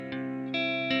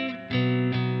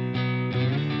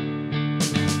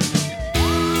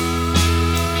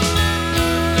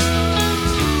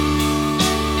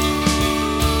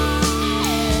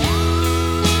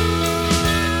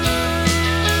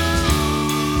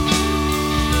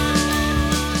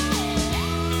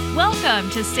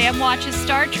Welcome to Sam Watches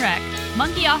Star Trek,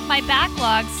 Monkey Off My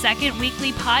Backlog's second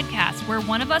weekly podcast where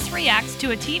one of us reacts to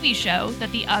a TV show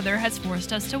that the other has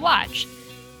forced us to watch.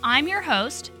 I'm your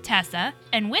host, Tessa,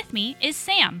 and with me is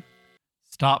Sam.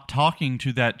 Stop talking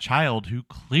to that child who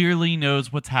clearly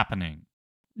knows what's happening.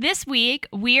 This week,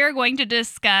 we are going to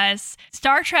discuss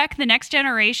Star Trek The Next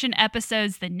Generation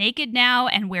episodes The Naked Now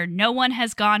and Where No One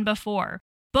Has Gone Before.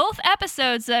 Both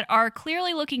episodes that are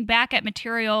clearly looking back at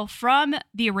material from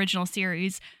the original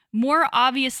series more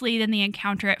obviously than the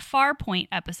Encounter at Farpoint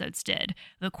episodes did.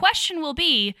 The question will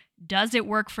be, does it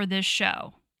work for this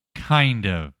show? Kind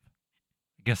of.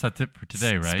 I guess that's it for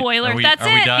today, right? Spoiler, that's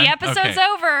it. The episode's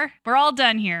over. We're all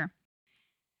done here.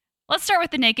 Let's start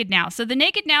with The Naked Now. So The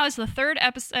Naked Now is the third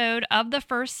episode of the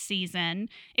first season.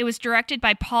 It was directed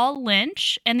by Paul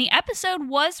Lynch, and the episode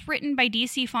was written by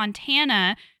DC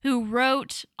Fontana, who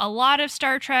wrote a lot of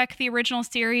Star Trek, the original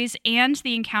series, and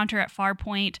The Encounter at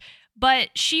Farpoint, but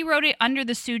she wrote it under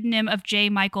the pseudonym of J.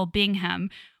 Michael Bingham,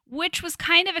 which was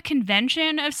kind of a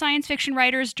convention of science fiction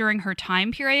writers during her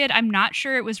time period. I'm not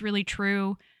sure it was really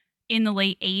true in the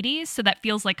late 80s, so that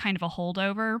feels like kind of a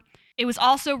holdover. It was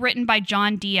also written by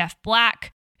John D.F.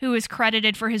 Black, who is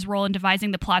credited for his role in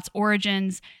devising the plot's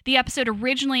origins. The episode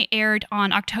originally aired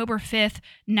on October 5th,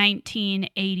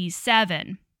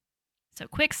 1987. So,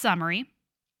 quick summary.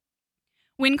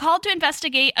 When called to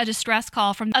investigate a distress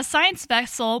call from a science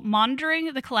vessel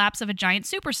monitoring the collapse of a giant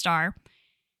superstar,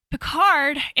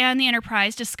 Picard and the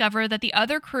Enterprise discover that the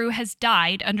other crew has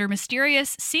died under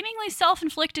mysterious, seemingly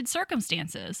self-inflicted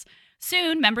circumstances.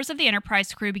 Soon, members of the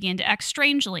Enterprise crew begin to act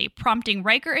strangely, prompting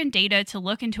Riker and Data to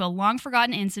look into a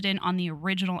long-forgotten incident on the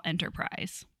original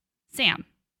Enterprise. Sam,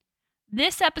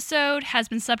 this episode has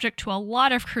been subject to a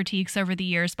lot of critiques over the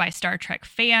years by Star Trek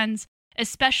fans,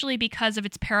 especially because of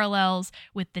its parallels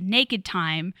with The Naked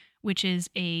Time, which is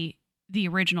the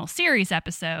original series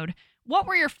episode. What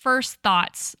were your first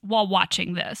thoughts while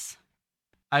watching this?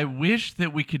 I wish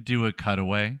that we could do a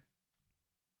cutaway,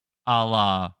 a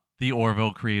la the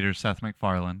Orville creator Seth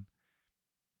MacFarlane.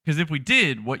 Because if we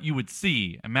did, what you would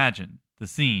see, imagine the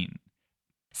scene.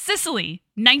 Sicily,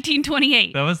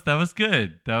 1928. That was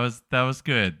good. That was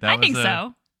good. I think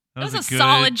so. That was a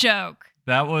solid joke.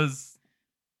 That was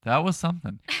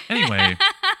something. Anyway,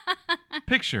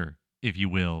 picture, if you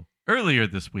will, earlier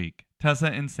this week, Tessa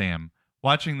and Sam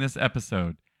watching this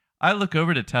episode. I look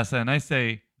over to Tessa and I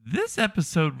say, this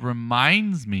episode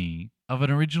reminds me of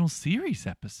an original series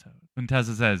episode. When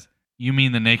Tessa says, you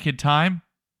mean The Naked Time?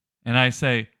 And I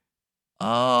say,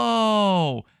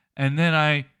 oh. And then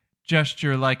I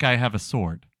gesture like I have a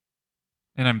sword.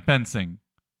 And I'm fencing.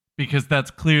 Because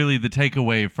that's clearly the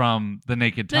takeaway from The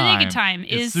Naked Time. The Naked Time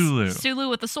is Sulu. Sulu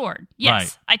with a sword. Yes,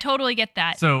 right. I totally get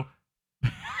that. So,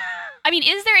 I mean,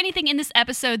 is there anything in this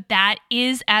episode that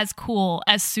is as cool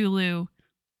as Sulu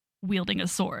wielding a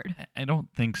sword? I don't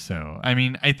think so. I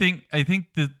mean, I think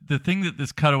the thing that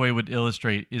this cutaway would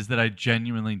illustrate is that I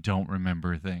genuinely don't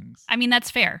remember things. I mean, that's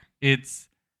fair.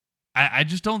 I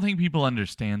just don't think people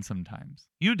understand sometimes.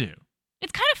 You do.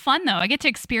 It's kind of fun, though. I get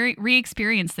to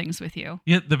re-experience things with you.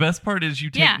 Yeah, the best part is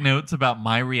you take notes about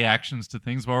my reactions to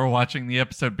things while we're watching the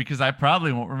episode because I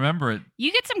probably won't remember it.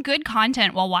 You get some good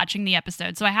content while watching the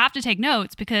episode, so I have to take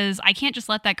notes because I can't just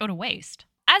let that go to waste.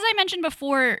 As I mentioned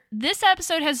before, this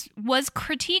episode was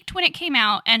critiqued when it came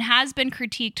out and has been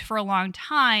critiqued for a long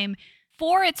time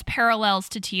for its parallels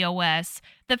to TOS.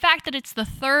 The fact that it's the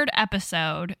third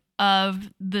episode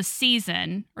of the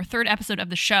season, or third episode of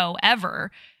the show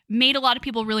ever, made a lot of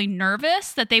people really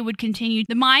nervous that they would continue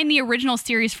to mine the original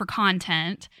series for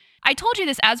content. I told you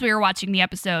this as we were watching the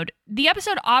episode. The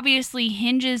episode obviously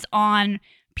hinges on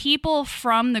people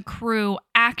from the crew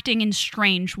acting in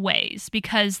strange ways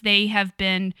because they have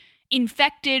been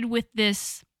infected with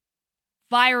this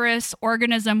virus,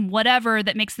 organism, whatever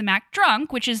that makes them act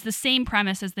drunk, which is the same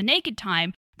premise as The Naked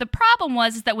Time. The problem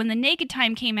was that when The Naked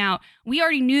Time came out, we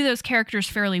already knew those characters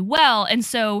fairly well, and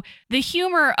so the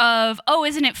humor of, oh,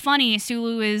 isn't it funny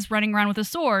Sulu is running around with a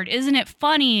sword? Isn't it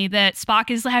funny that Spock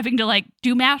is having to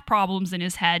do math problems in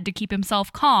his head to keep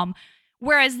himself calm?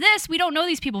 Whereas this, we don't know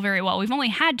these people very well. We've only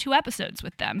had 2 episodes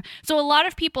with them. So a lot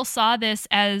of people saw this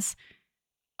as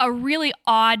a really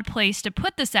odd place to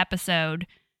put this episode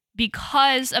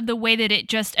because of the way that it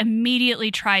just immediately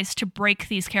tries to break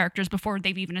these characters before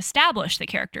they've even established the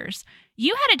characters.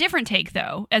 You had a different take,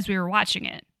 though, as we were watching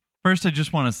it. First, I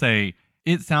just want to say,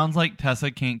 it sounds like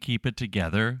Tessa can't keep it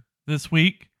together this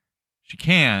week. She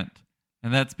can't.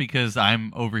 And that's because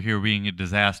I'm over here being a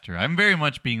disaster. I'm very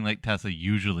much being like Tessa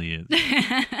usually is.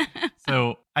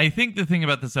 So I think the thing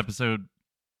about this episode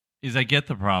is I get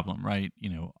the problem, right? You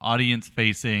know, audience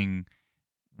facing,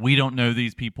 We don't know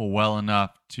these people well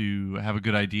enough to have a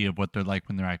good idea of what they're like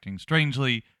when they're acting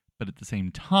strangely. But at the same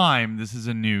time, this is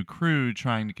a new crew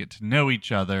trying to get to know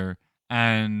each other.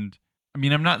 And I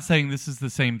mean, I'm not saying this is the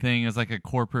same thing as like a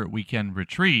corporate weekend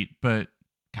retreat, but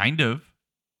kind of.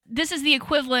 This is the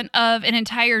equivalent of an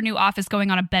entire new office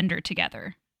going on a bender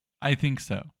together. I think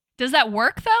so. Does that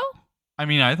work, though? I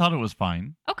mean, I thought it was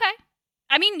fine. Okay.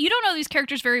 I mean, you don't know these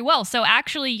characters very well, so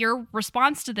actually your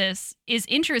response to this is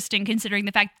interesting considering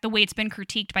the fact the way it's been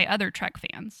critiqued by other Trek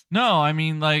fans. No, I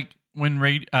mean, like, when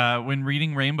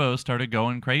Reading Rainbow started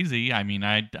going crazy, I mean,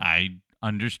 I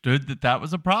understood that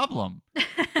was a problem.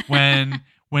 when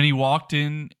he walked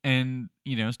in and,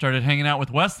 you know, started hanging out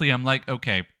with Wesley, I'm like,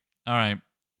 okay, all right,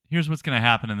 here's what's going to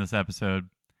happen in this episode.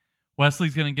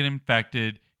 Wesley's going to get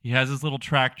infected. He has his little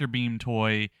tractor beam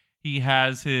toy. He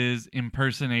has his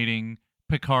impersonating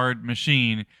Picard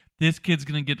machine. This kid's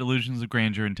going to get delusions of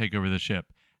grandeur and take over the ship.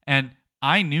 And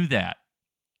I knew that.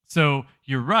 So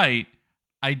you're right.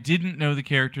 I didn't know the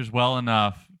characters well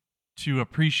enough to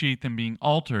appreciate them being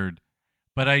altered,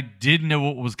 but I did know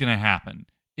what was going to happen.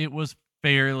 It was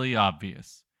fairly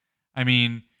obvious. I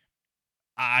mean,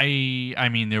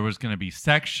 there was going to be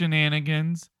sex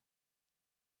shenanigans,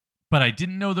 but I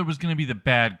didn't know there was going to be the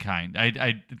bad kind.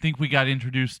 I think we got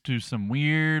introduced to some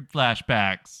weird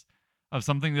flashbacks of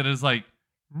something that is like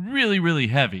really, really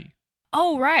heavy.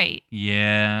 Oh, right.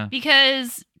 Yeah.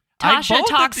 Because Tasha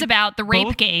talks about the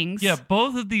rape gangs. Yeah,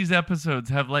 both of these episodes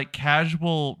have like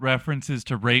casual references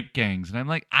to rape gangs. And I'm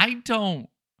like,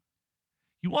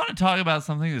 you want to talk about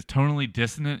something that's tonally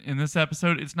dissonant in this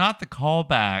episode? It's not the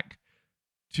callback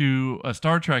to a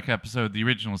Star Trek episode, the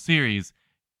original series.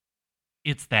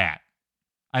 It's that.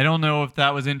 I don't know if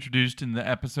that was introduced in the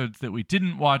episodes that we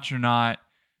didn't watch or not.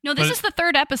 No, this is the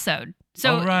third episode.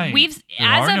 So right.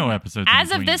 no episodes.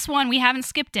 As of this one, we haven't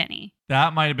skipped any.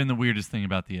 That might have been the weirdest thing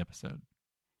about the episode.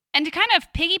 And to kind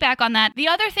of piggyback on that, the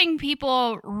other thing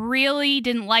people really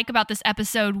didn't like about this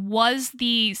episode was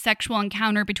the sexual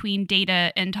encounter between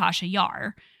Data and Tasha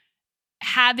Yar.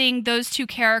 Having those two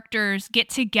characters get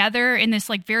together in this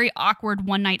like very awkward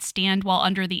one-night stand while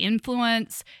under the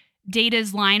influence.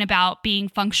 Data's line about being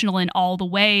functional in all the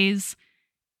ways.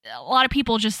 A lot of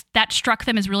people that struck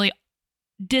them as really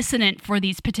dissonant for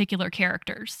these particular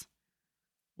characters.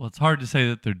 Well, it's hard to say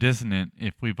that they're dissonant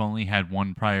if we've only had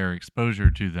one prior exposure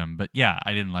to them. But yeah,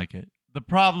 I didn't like it. The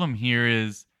problem here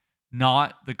is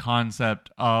not the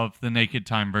concept of the Naked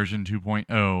Time version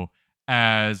 2.0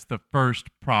 as the first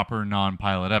proper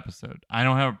non-pilot episode. I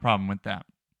don't have a problem with that.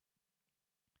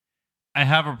 I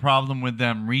have a problem with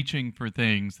them reaching for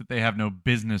things that they have no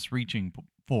business reaching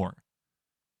for.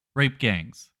 Rape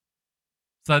gangs.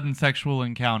 Sudden sexual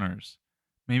encounters.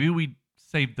 Maybe we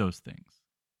save those things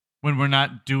when we're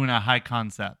not doing a high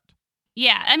concept.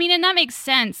 Yeah, I mean, and that makes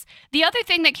sense. The other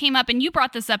thing that came up, and you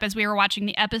brought this up as we were watching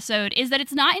the episode, is that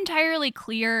it's not entirely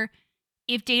clear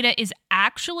if Data is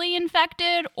actually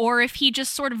infected or if he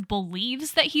just sort of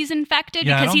believes that he's infected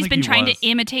because he's been trying to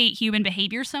imitate human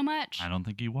behavior so much. I don't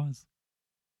think he was.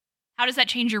 How does that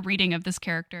change your reading of this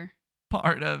character?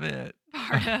 Part of it.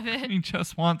 Part of it. He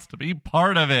just wants to be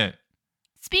part of it.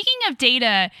 Speaking of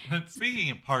Data...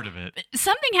 Speaking of part of it...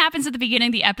 Something happens at the beginning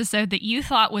of the episode that you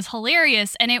thought was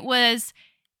hilarious, and it was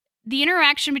the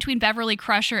interaction between Beverly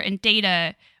Crusher and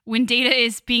Data when Data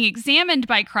is being examined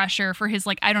by Crusher for his,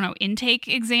 intake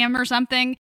exam or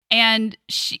something, and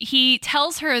he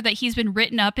tells her that he's been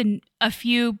written up in a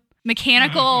few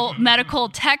mechanical medical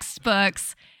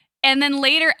textbooks, and then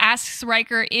later asks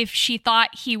Riker if she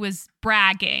thought he was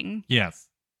bragging. Yes.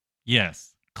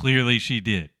 Clearly she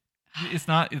did. It's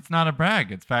not a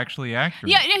brag. It's factually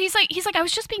accurate. Yeah, he's like, I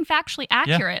was just being factually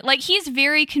accurate. Yeah. Like, he's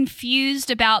very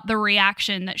confused about the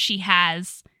reaction that she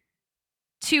has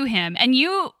to him. And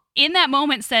you, in that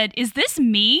moment, said, is this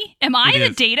me? Am I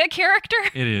the Data character?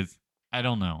 It is. I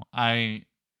don't know. It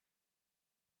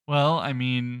bothers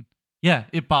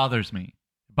me.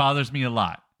 It bothers me a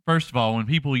lot. First of all, when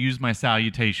people use my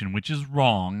salutation, which is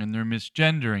wrong, and they're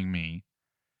misgendering me,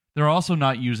 they're also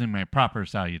not using my proper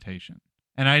salutation.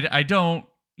 And I don't,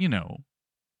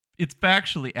 it's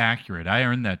factually accurate. I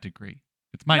earned that degree.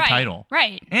 It's my title.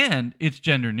 Right. And it's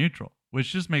gender neutral,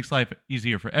 which just makes life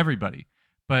easier for everybody.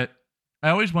 But I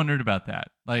always wondered about that,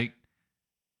 like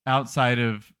outside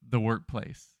of the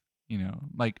workplace,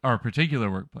 like our particular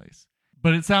workplace.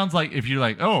 But it sounds like if you're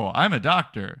like, oh, I'm a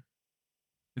doctor,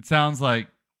 it sounds like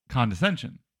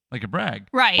condescension, like a brag.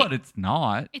 Right. But it's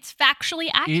not. It's factually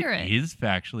accurate. It is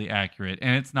factually accurate.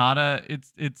 And it's not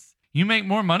it's you make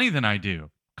more money than I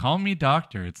do. Call me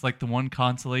doctor. It's like the one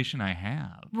consolation I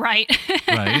have. Right.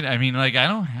 Right? I mean, I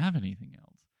don't have anything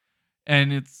else.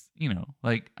 And it's,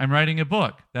 like I'm writing a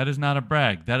book. That is not a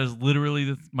brag. That is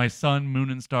literally my sun, moon,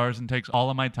 and stars and takes all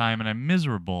of my time and I'm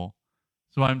miserable.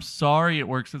 So I'm sorry it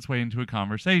works its way into a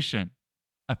conversation.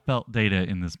 I felt Data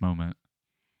in this moment.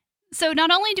 So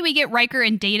not only do we get Riker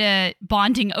and Data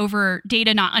bonding over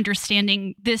Data not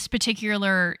understanding this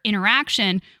particular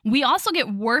interaction, we also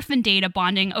get Worf and Data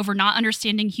bonding over not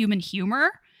understanding human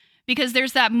humor, because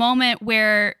there's that moment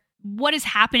where what is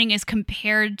happening is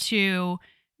compared to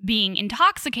being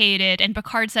intoxicated, and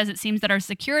Picard says it seems that our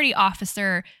security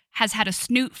officer has had a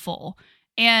snootful.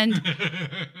 And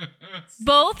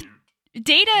both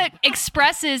Data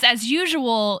expresses, as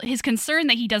usual, his concern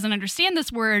that he doesn't understand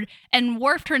this word, and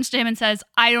Worf turns to him and says,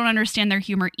 I don't understand their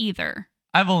humor either.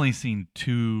 I've only seen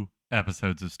 2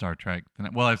 episodes of Star Trek.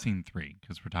 Well, I've seen 3,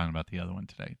 because we're talking about the other one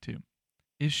today, too.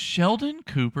 Is Sheldon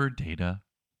Cooper Data?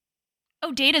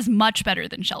 Oh, Data's much better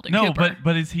than Sheldon Cooper. No,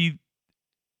 but is he...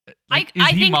 is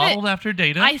he modeled after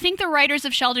Data? I think the writers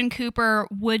of Sheldon Cooper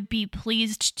would be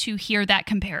pleased to hear that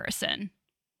comparison.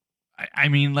 I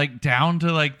mean, like, down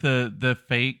to, like, the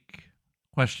fake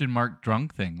question mark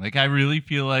drunk thing. Like, I really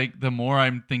feel like the more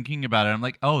I'm thinking about it, I'm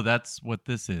like, oh, that's what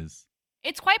this is.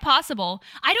 It's quite possible.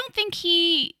 I don't think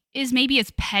he is maybe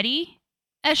as petty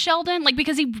as Sheldon, like,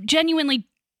 because he genuinely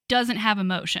doesn't have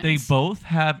emotions. They both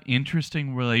have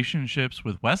interesting relationships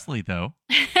with Wesley, though.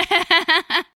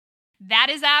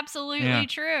 That is absolutely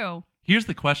true. Here's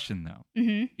the question, though.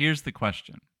 Mm-hmm. Here's the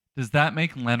question. Does that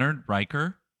make Leonard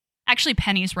Riker? Actually,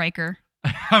 Penny's Riker.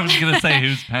 I was going to say,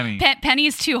 who's Penny?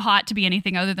 Penny's too hot to be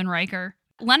anything other than Riker.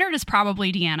 Leonard is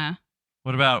probably Deanna.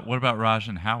 What about Raj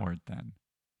and Howard, then?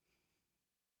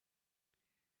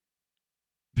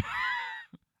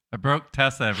 I broke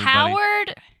Tessa,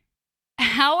 everybody.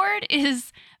 Howard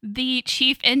is the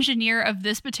chief engineer of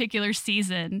this particular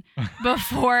season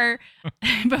before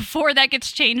that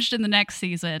gets changed in the next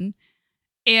season.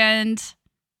 And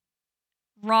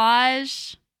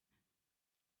Raj,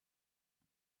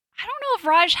 I don't know if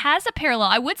Raj has a parallel.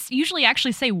 I would usually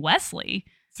actually say Wesley.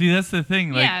 See, that's the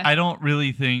thing. Like, Yeah. I don't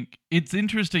really think it's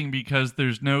interesting because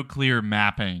there's no clear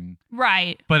mapping.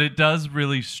 Right. But it does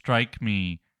really strike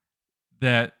me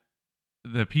that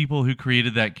the people who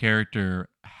created that character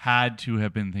had to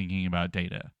have been thinking about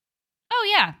Data.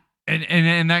 Oh, yeah.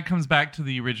 And that comes back to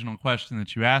the original question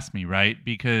that you asked me, right?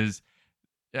 Because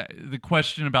the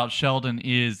question about Sheldon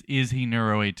is he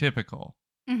neuroatypical?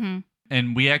 Mm-hmm.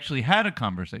 And we actually had a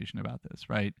conversation about this,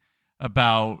 right?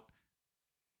 About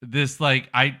this, like,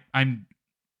 I'm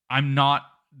not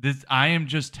this. I am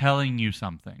just telling you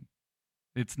something.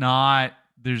 It's not.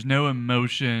 There's no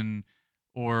emotion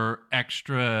or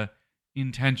extra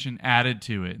intention added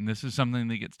to it, and this is something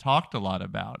that gets talked a lot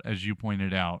about, as you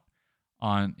pointed out,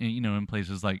 on in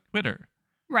places like Twitter,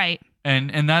 right?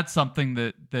 And that's something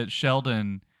that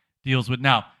Sheldon deals with.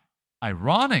 Now,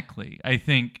 ironically, I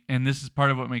think, and this is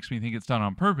part of what makes me think it's done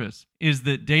on purpose, is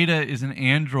that Data is an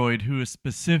android who is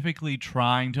specifically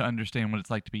trying to understand what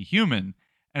it's like to be human.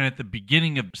 And at the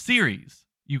beginning of the series,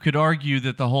 you could argue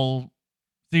that the whole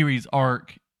series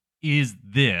arc is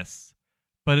this.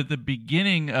 But at the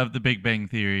beginning of The Big Bang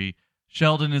Theory,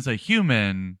 Sheldon is a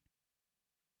human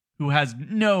who has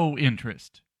no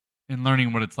interest in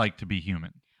learning what it's like to be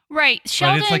human. Right.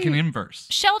 Sheldon, but it's like an inverse.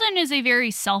 Sheldon is a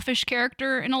very selfish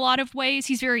character in a lot of ways.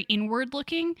 He's very inward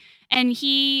looking, and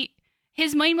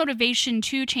his main motivation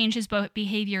to change his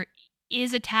behavior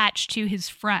is attached to his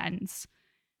friends.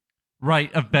 Right,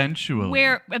 eventually.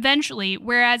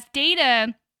 Whereas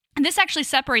Data, and this actually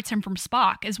separates him from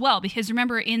Spock as well, because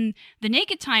remember, in The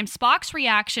Naked Time, Spock's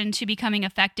reaction to becoming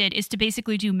affected is to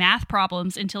basically do math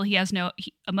problems until he has no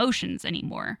emotions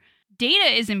anymore.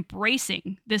 Data is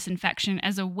embracing this infection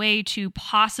as a way to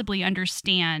possibly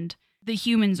understand the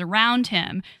humans around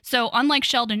him. So unlike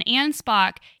Sheldon and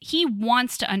Spock, he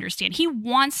wants to understand. He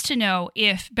wants to know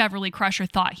if Beverly Crusher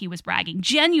thought he was bragging.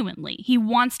 Genuinely, he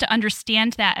wants to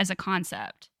understand that as a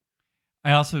concept.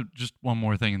 I also, just one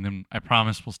more thing, and then I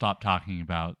promise we'll stop talking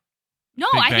about Big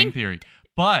Bang Theory.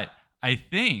 But I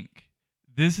think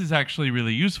this is actually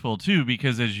really useful, too,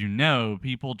 because as you know,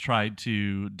 people tried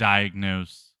to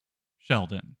diagnose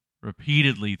Sheldon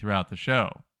repeatedly throughout the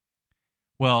show.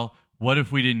 Well, what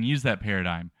if we didn't use that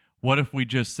paradigm? What if we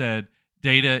just said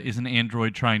Data is an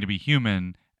android trying to be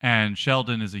human and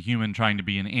Sheldon is a human trying to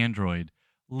be an android,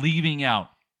 leaving out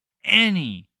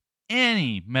any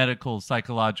medical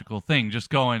psychological thing, just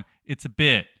going, it's a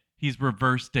bit. He's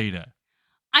reverse Data.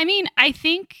 I mean, I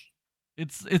think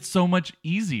it's so much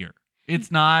easier.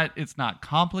 It's not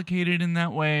complicated in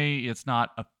that way. It's not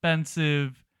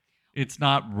offensive. It's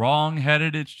not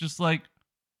wrong-headed. It's just like,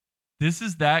 this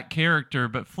is that character,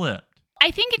 but flipped.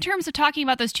 I think in terms of talking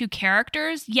about those two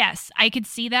characters, yes, I could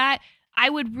see that. I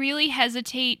would really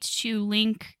hesitate to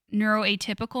link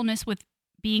neuroatypicalness with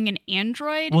being an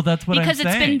android. Well, that's what I'm saying.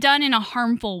 Because it's been done in a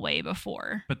harmful way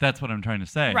before. But that's what I'm trying to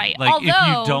say. Right. Like, Although, if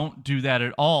you don't do that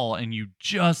at all and you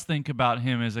just think about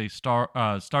him as a Star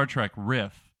Trek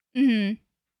riff, mm-hmm.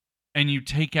 and you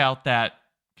take out that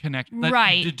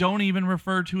right. Don't even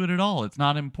refer to it at all. It's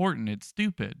not important. It's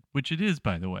stupid, which it is,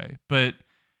 by the way. But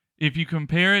if you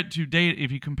compare it to Data,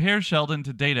 if you compare Sheldon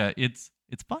to Data, it's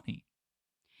funny.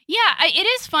 Yeah, it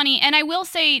is funny. And I will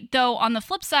say, though, on the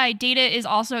flip side, Data is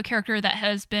also a character that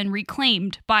has been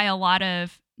reclaimed by a lot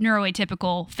of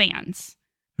neuroatypical fans.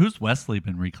 Who's Wesley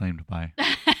been reclaimed by?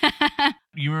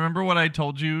 You remember what I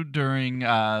told you during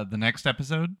the next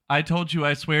episode? I told you,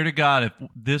 I swear to God, if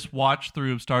this watch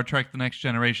through of Star Trek The Next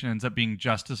Generation ends up being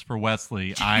justice for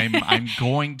Wesley, I'm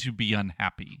going to be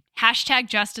unhappy. Hashtag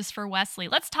justice for Wesley.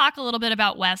 Let's talk a little bit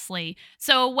about Wesley.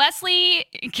 So Wesley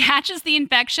catches the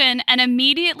infection and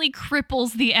immediately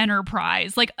cripples the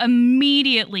Enterprise. Like,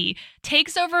 immediately.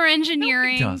 Takes over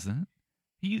engineering. No, he doesn't.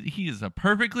 He is a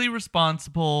perfectly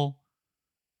responsible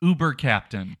Uber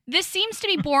captain. This seems to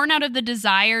be born out of the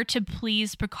desire to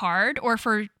please Picard, or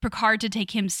for Picard to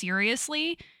take him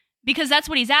seriously, because that's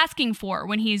what he's asking for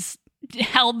when he's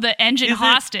held the engine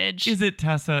hostage. Is it,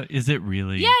 Tessa? Is it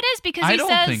really? Yeah, it is, because I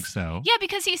don't think so. Yeah,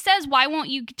 because he says, "Why won't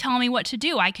you tell me what to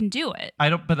do? I can do it."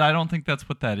 But I don't think that's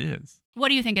what that is. What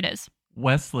do you think it is?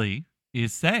 Wesley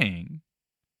is saying,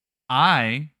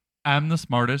 "I am the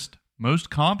smartest, most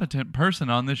competent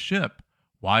person on this ship.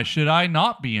 Why should I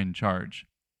not be in charge?"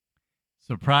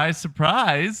 Surprise,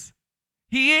 surprise,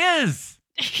 he is.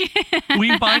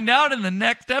 We find out in the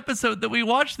next episode that we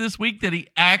watch this week that he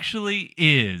actually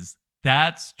is.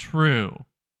 That's true.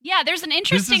 Yeah, there's an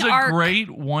interesting This arc. is a great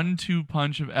 1-2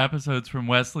 punch of episodes from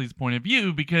Wesley's point of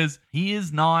view, because he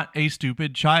is not a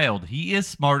stupid child. He is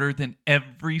smarter than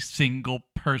every single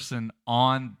person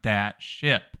on that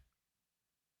ship.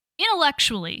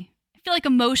 Intellectually. I feel like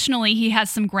emotionally he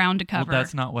has some ground to cover. Well,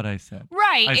 that's not what I said.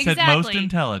 Right, I exactly. said most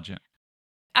intelligent.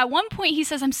 At one point, he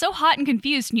says, "I'm so hot and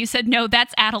confused." And you said, "No,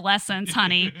 that's adolescence,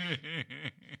 honey."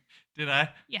 Did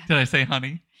I? Yeah. Did I say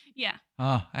honey? Yeah.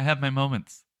 Oh, I have my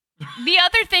moments. The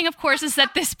other thing, of course, is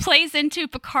that this plays into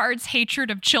Picard's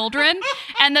hatred of children.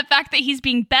 And the fact that he's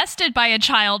being bested by a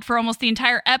child for almost the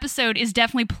entire episode is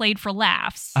definitely played for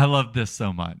laughs. I love this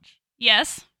so much.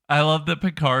 Yes. I love that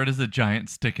Picard is a giant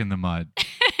stick in the mud.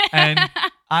 And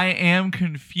I am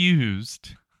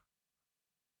confused.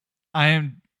 I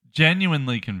am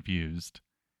genuinely confused.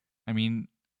 I mean,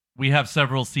 we have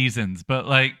several seasons, but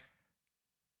like,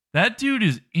 that dude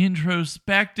is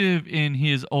introspective in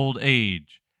his old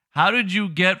age. How did you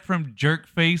get from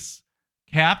jerkface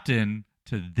captain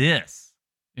to this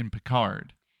in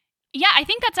Picard? Yeah, I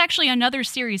think that's actually another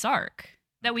series arc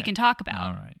that we can talk about.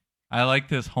 All right. I like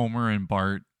this Homer and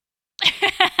Bart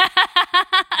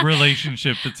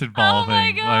relationship that's evolving. Oh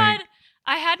my God. Like,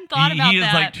 I hadn't thought about that. He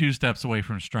is like 2 steps away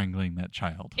from strangling that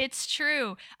child. It's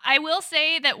true. I will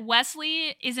say that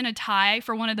Wesley is in a tie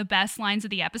for one of the best lines of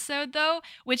the episode, though,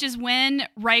 which is when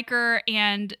Riker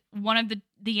and one of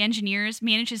the engineers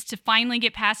manages to finally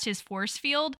get past his force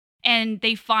field, and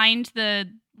they find the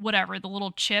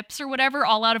little chips or whatever,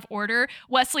 all out of order.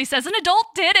 Wesley says, "An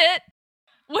adult did it,"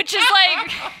 which is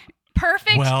like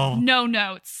perfect. Well, no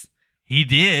notes. He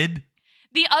did.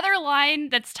 The other line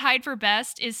that's tied for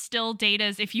best is still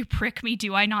Data's "If you prick me,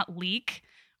 do I not leak?"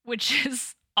 which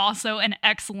is also an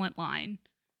excellent line.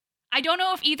 I don't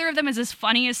know if either of them is as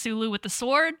funny as Sulu with the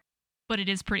sword, but it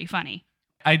is pretty funny.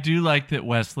 I do like that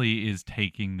Wesley is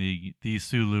taking the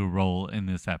Sulu role in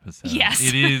this episode. Yes.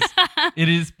 It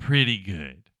is pretty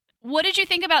good. What did you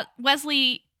think about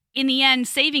Wesley in the end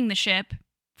saving the ship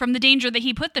from the danger that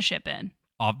he put the ship in?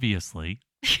 Obviously.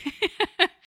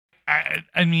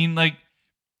 I mean, like,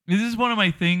 this is one of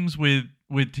my things with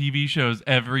TV shows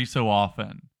every so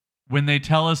often. When they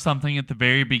tell us something at the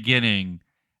very beginning,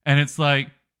 and it's like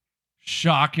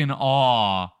shock and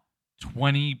awe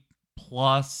 20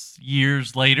 plus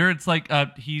years later, it's like,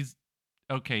 he's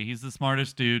the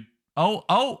smartest dude.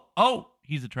 Oh,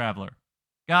 he's a traveler.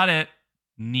 Got it.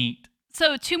 Neat.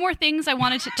 So 2 more things I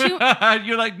wanted to...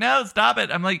 You're like, no, stop it.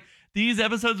 I'm like, these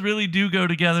episodes really do go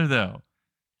together, though.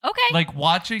 Okay. Like,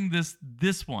 watching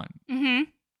this one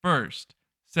first,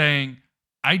 saying,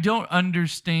 I don't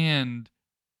understand.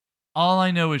 All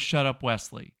I know is shut up,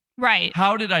 Wesley. Right.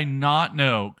 How did I not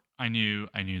know? I knew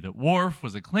that Worf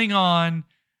was a Klingon.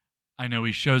 I know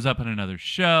he shows up in another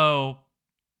show.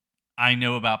 I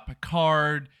know about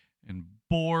Picard and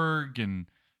Borg and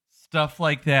stuff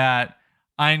like that.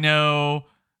 I know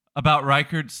about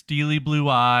Reichert's steely blue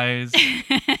eyes.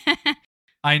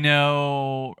 I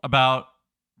know about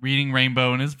reading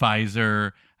rainbow in his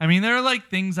visor. I mean, there are like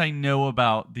things I know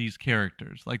about these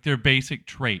characters, like their basic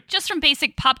traits. Just from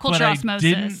basic pop culture but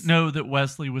osmosis. I didn't know that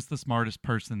Wesley was the smartest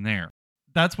person there.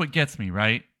 That's what gets me,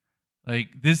 right? Like,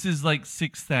 this is like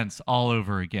Sixth Sense all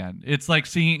over again. It's like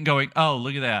seeing it and going, oh,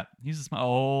 look at that.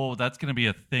 Oh, that's going to be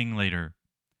a thing later.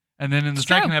 And then in the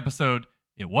second episode,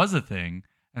 it was a thing.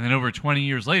 And then over 20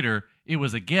 years later, it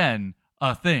was again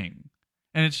a thing.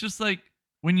 And it's just like,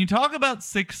 when you talk about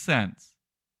Sixth Sense,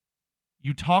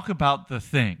 you talk about the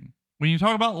thing. When you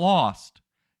talk about Lost,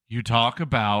 you talk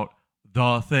about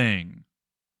the thing.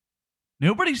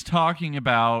 Nobody's talking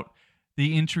about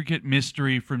the intricate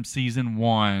mystery from season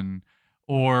 1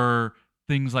 or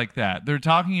things like that. They're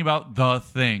talking about the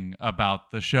thing about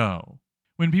the show.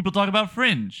 When people talk about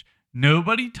Fringe,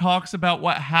 nobody talks about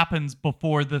what happens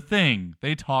before the thing.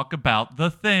 They talk about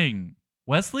the thing.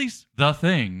 Wesley's the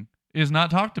thing is not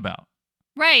talked about.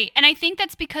 Right. And I think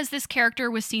that's because this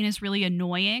character was seen as really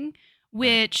annoying,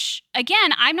 which,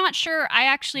 again, I'm not sure I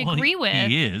actually agree with.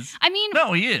 He is. I mean,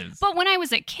 no, he is. But when I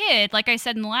was a kid, like I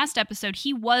said in the last episode,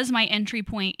 he was my entry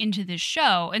point into this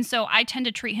show. And so I tend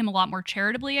to treat him a lot more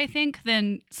charitably, I think,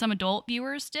 than some adult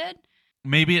viewers did.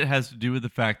 Maybe it has to do with the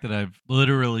fact that I've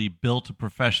literally built a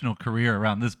professional career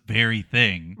around this very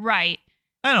thing. Right.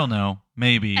 I don't know.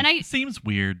 Maybe. And it seems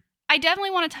weird. I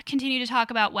definitely want to continue to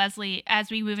talk about Wesley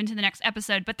as we move into the next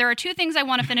episode, but there are two things I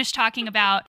want to finish talking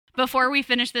about before we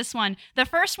finish this one. The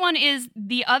first one is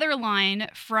the other line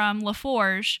from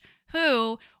LaForge,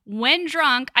 who, when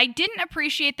drunk, I didn't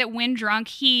appreciate that when drunk,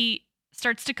 he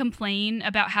starts to complain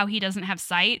about how he doesn't have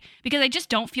sight, because I just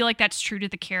don't feel like that's true to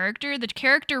the character. The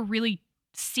character really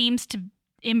seems to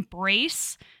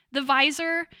embrace the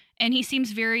visor, and he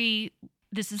seems very...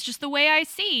 this is just the way I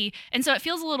see. And so it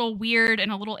feels a little weird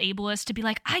and a little ableist to be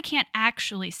like, I can't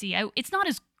actually see. It's not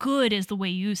as good as the way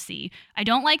you see. I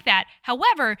don't like that.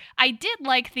 However, I did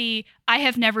like I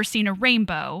have never seen a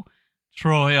rainbow.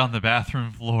 Troy on the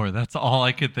bathroom floor. That's all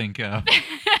I could think of.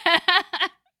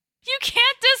 You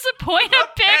can't disappoint a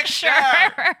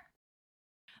picture.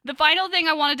 The final thing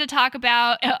I wanted to talk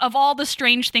about, of all the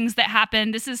strange things that happen,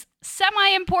 this is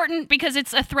semi-important because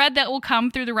it's a thread that will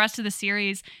come through the rest of the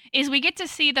series, is we get to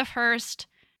see the first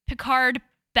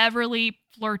Picard-Beverly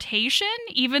flirtation,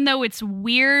 even though it's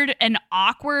weird and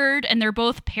awkward and they're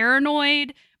both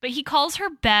paranoid. But he calls her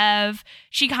Bev.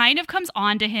 She kind of comes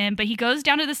on to him, but he goes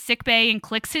down to the sickbay and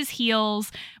clicks his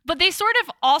heels. But they sort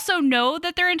of also know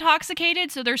that they're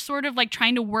intoxicated, so they're sort of like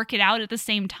trying to work it out at the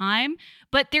same time.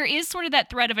 But there is sort of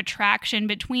that thread of attraction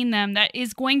between them that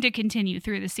is going to continue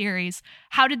through the series.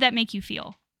 How did that make you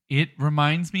feel? It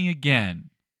reminds me again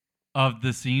of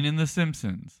the scene in The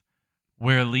Simpsons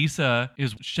where Lisa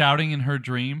is shouting in her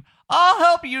dream, "I'll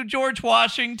help you, George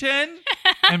Washington."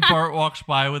 And Bart walks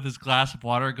by with his glass of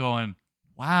water going,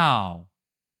 "Wow,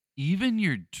 even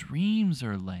your dreams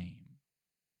are lame."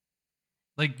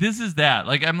 Like, this is that.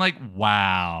 Like, I'm like,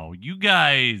 wow, you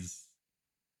guys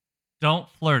don't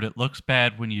flirt. It looks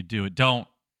bad when you do it. Don't.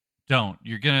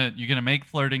 You're gonna make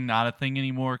flirting not a thing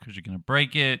anymore because you're gonna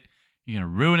break it. You're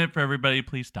gonna ruin it for everybody.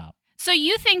 Please stop. So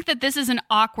you think that this is an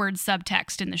awkward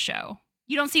subtext in the show?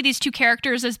 You don't see these two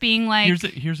characters as being like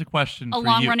here's a question a for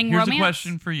long-running you. Here's romance? a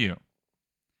question for you.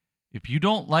 If you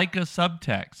don't like a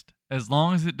subtext, as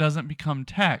long as it doesn't become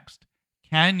text,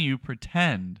 can you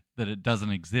pretend that it doesn't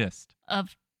exist?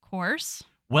 Of course.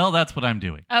 Well, that's what I'm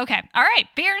doing. Okay. All right.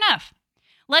 Fair enough.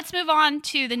 Let's move on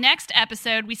to the next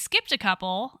episode. We skipped a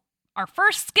couple. Our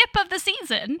first skip of the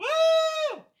season.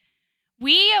 Woo!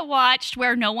 We watched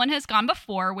Where No One Has Gone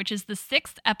Before, which is the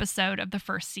 6th episode of the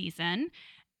first season.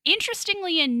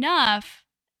 Interestingly enough,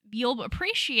 you'll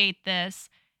appreciate this.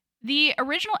 The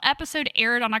original episode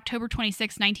aired on October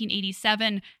 26,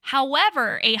 1987.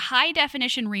 However, a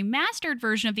high-definition remastered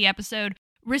version of the episode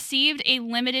received a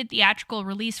limited theatrical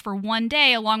release for one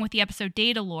day along with the episode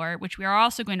Datalore, which we are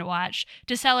also going to watch,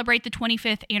 to celebrate the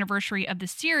 25th anniversary of the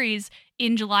series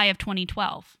in July of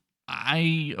 2012.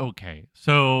 Okay.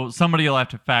 So somebody will have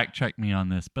to fact check me on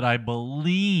this, but I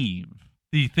believe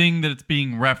the thing that it's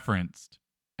being referenced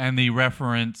and the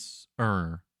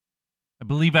referencer, I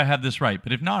believe I have this right,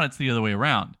 but if not, it's the other way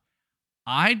around.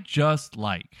 I just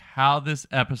like how this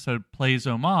episode plays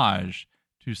homage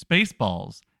to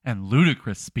Spaceballs and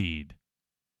Ludicrous Speed.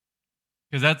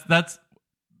 Because that's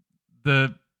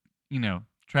the,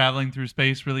 traveling through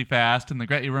space really fast, and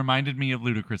it reminded me of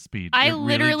Ludicrous Speed. I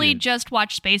literally just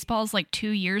watched Spaceballs like 2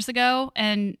 years ago,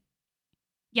 and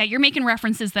yeah, you're making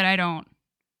references that I don't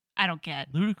get.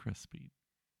 Ludicrous Speed.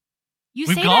 You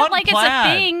say that like plaid. It's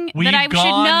a thing that I should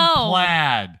know.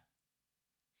 Plaid.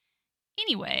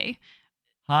 Anyway.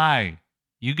 Hi.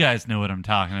 You guys know what I'm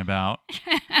talking about.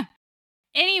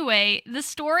 Anyway, the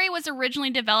story was originally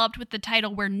developed with the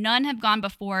title Where None Have Gone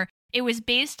Before. It was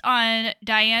based on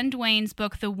Diane Duane's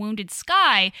book, The Wounded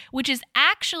Sky, which is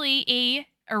actually a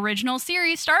original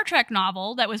series Star Trek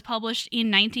novel that was published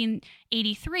in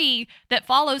 1983 that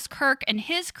follows Kirk and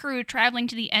his crew traveling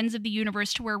to the ends of the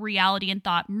universe to where reality and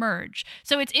thought merge.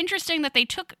 So it's interesting that they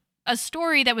took a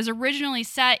story that was originally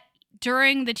set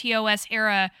during the TOS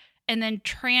era and then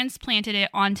transplanted it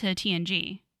onto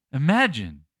TNG.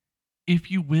 Imagine, if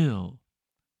you will,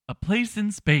 a place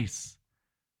in space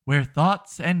where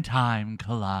thoughts and time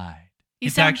collide.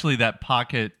 It's actually that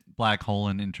pocket black hole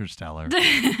in Interstellar,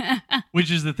 which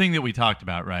is the thing that we talked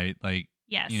about, right? Like,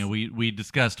 yes. We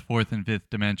discussed fourth and fifth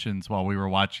dimensions while we were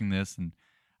watching this, and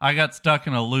I got stuck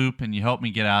in a loop, and you helped me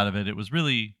get out of it. It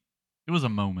was a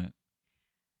moment.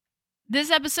 This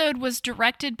episode was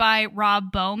directed by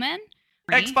Rob Bowman.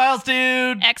 X-Files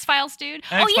dude! X-Files dude?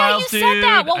 X-Files oh, yeah, you dude. said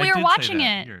that while we were watching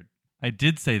it. I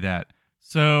did say that.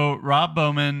 So Rob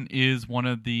Bowman is one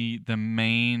of the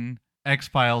main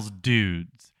X-Files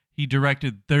dudes. He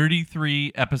directed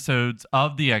 33 episodes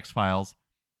of the X-Files.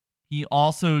 He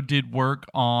also did work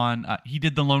on, he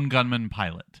did the Lone Gunman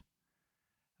pilot.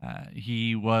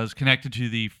 He was connected to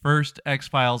the first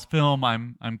X-Files film.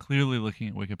 I'm clearly looking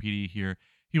at Wikipedia here.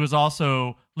 He was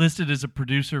also listed as a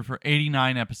producer for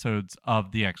 89 episodes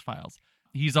of the X-Files.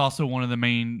 He's also one of the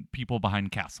main people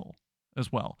behind Castle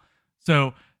as well.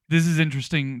 So this is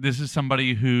interesting. This is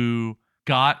somebody who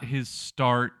got his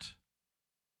start.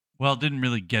 Well, didn't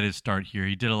really get his start here.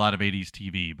 He did a lot of 80s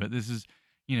TV, but this is,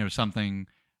 something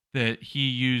that he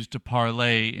used to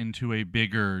parlay into a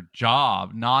bigger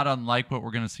job, not unlike what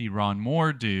we're going to see Ron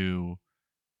Moore do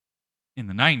in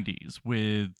the 90s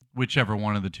with whichever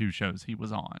one of the two shows he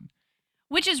was on.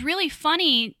 Which is really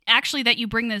funny, actually, that you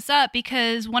bring this up,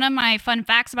 because one of my fun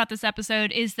facts about this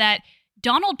episode is that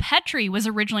Donald Petrie was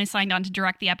originally signed on to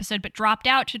direct the episode, but dropped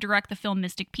out to direct the film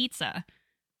Mystic Pizza.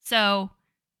 So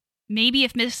maybe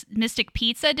if Mystic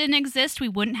Pizza didn't exist, we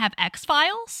wouldn't have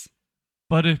X-Files?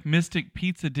 But if Mystic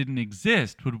Pizza didn't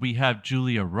exist, would we have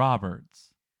Julia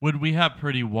Roberts? Would we have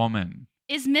Pretty Woman?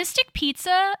 Is Mystic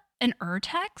Pizza an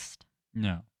urtext?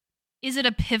 No. Is it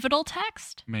a pivotal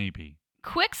text? Maybe.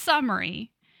 Quick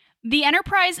summary. The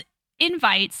Enterprise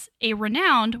invites a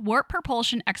renowned warp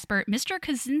propulsion expert, Mr.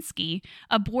 Kaczynski,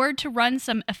 aboard to run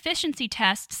some efficiency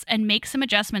tests and make some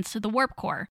adjustments to the warp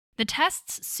core. The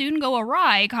tests soon go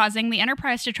awry, causing the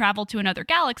Enterprise to travel to another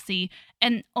galaxy,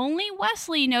 and only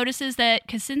Wesley notices that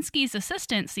Kaczynski's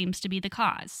assistant seems to be the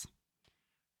cause.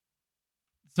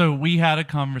 So we had a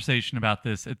conversation about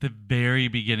this at the very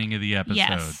beginning of the episode.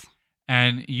 Yes.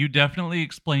 And you definitely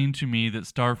explained to me that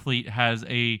Starfleet has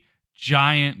a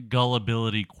giant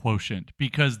gullibility quotient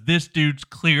because this dude's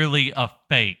clearly a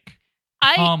fake.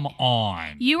 Come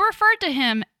on. You referred to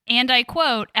him, and I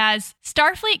quote, as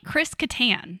Starfleet Chris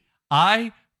Kattan.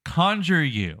 I conjure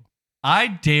you. I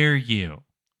dare you.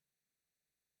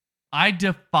 I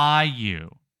defy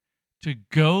you to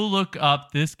go look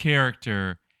up this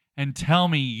character and tell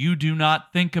me you do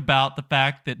not think about the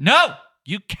fact that, no,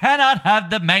 you cannot have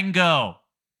the mango.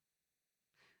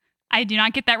 I do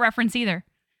not get that reference either.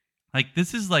 Like,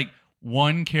 this is like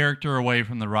one character away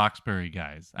from the Roxbury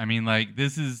guys. I mean, like,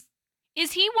 this is...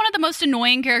 Is he one of the most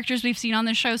annoying characters we've seen on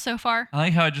this show so far? I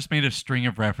like how I just made a string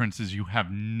of references you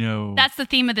have no... That's the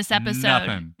theme of this episode.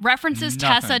 Nothing. References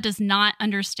Tessa does not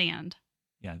understand.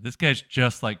 Yeah, this guy's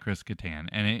just like Chris Kattan,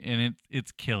 and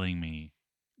it's killing me.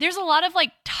 There's a lot of,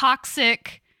 like,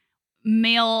 toxic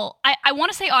male... I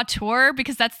want to say auteur,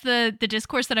 because that's the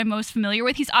discourse that I'm most familiar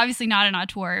with. He's obviously not an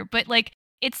auteur, but, like,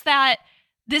 it's that...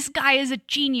 This guy is a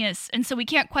genius, and so we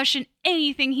can't question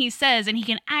anything he says, and he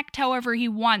can act however he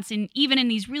wants, and even in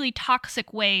these really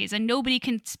toxic ways, and nobody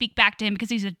can speak back to him because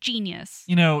he's a genius.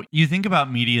 You think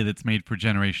about media that's made for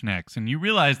Generation X, and you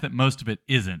realize that most of it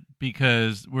isn't,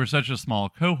 because we're such a small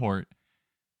cohort.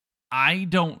 I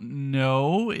don't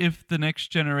know if the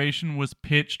next generation was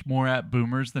pitched more at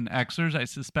boomers than Xers. I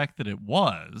suspect that it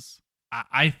was.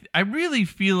 I really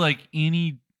feel like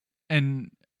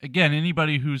again,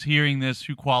 anybody who's hearing this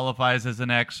who qualifies as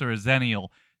an X or a Xennial,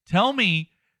 tell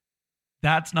me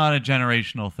that's not a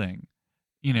generational thing.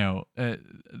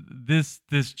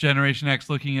 This Generation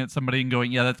X looking at somebody and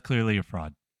going, yeah, that's clearly a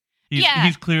fraud.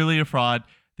 He's clearly a fraud.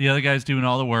 The other guy's doing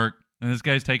all the work, and this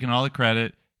guy's taking all the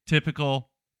credit.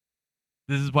 Typical.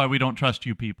 This is why we don't trust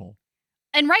you people.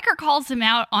 And Riker calls him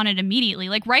out on it immediately.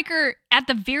 Like, Riker, at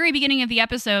the very beginning of the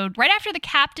episode, right after the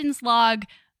captain's log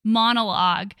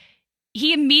monologue,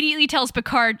 he immediately tells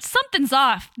Picard, something's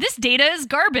off. This data is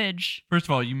garbage. First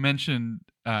of all, you mentioned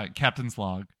Captain's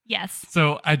Log. Yes.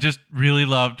 So I just really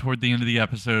love toward the end of the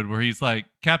episode where he's like,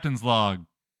 Captain's Log,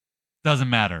 doesn't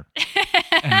matter.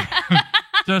 And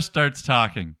just starts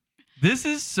talking. This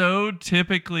is so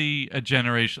typically a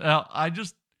generation.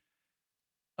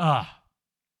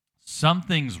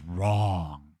 Something's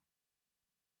wrong.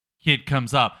 Kid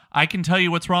comes up. I can tell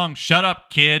you what's wrong. Shut up,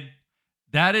 kid.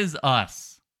 That is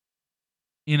us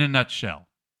in a nutshell.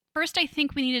 First, I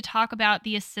think we need to talk about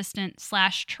the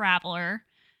assistant/traveler,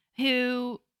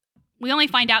 who we only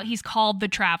find out he's called the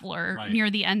Traveler near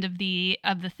the end of the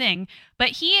thing. But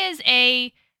he is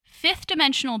a fifth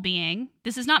dimensional being.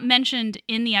 This is not mentioned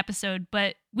in the episode,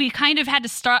 but we kind of had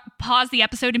to pause the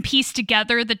episode and piece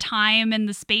together the time and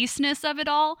the spaceness of it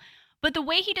all. But the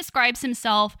way he describes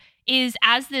himself is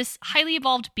as this highly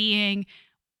evolved being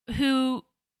who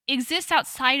exists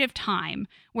outside of time,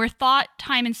 where thought,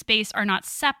 time, and space are not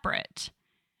separate.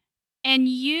 And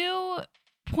you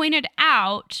pointed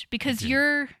out, because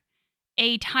you're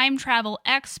a time travel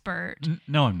expert.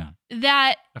 No, I'm not.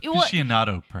 That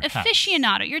aficionado, perhaps.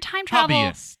 Aficionado. You're a time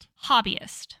travel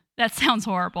hobbyist. That sounds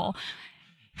horrible.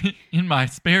 In my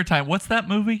spare time. What's that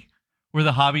movie where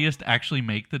the hobbyists actually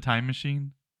make the time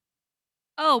machine?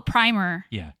 Oh, Primer.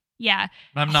 Yeah. Yeah.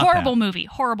 I'm not horrible that. movie.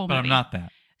 Horrible movie. But I'm not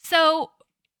that. So,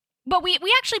 but we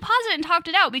actually paused it and talked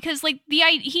it out because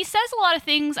he says a lot of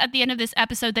things at the end of this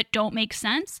episode that don't make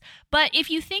sense. But if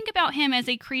you think about him as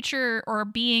a creature or a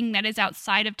being that is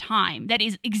outside of time, that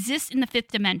exists in the fifth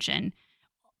dimension.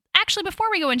 Actually, before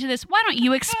we go into this, why don't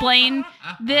you explain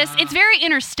this? It's very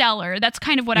Interstellar. That's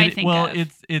kind of what I think of. Well,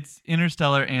 it's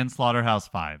Interstellar and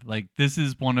Slaughterhouse-Five. Like, this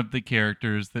is one of the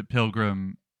characters that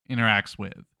Pilgrim interacts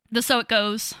with. So it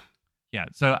goes. Yeah,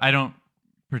 so I don't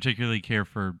particularly care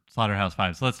for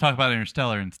Slaughterhouse-Five. So let's talk about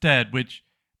Interstellar instead, which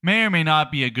may or may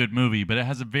not be a good movie, but it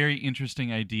has a very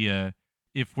interesting idea.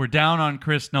 If we're down on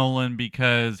Chris Nolan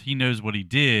because he knows what he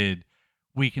did,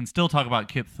 we can still talk about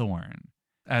Kip Thorne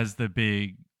as the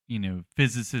big,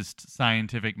 physicist,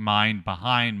 scientific mind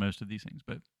behind most of these things.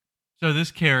 But so this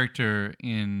character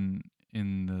in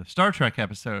the Star Trek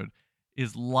episode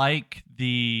is like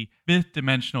the fifth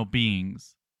dimensional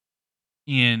beings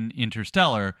in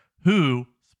Interstellar who,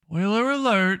 spoiler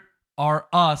alert, are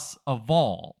us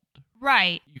evolved.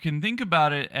 Right. You can think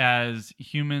about it as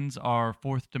humans are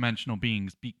fourth dimensional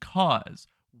beings because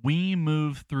we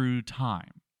move through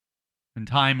time. And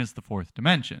time is the fourth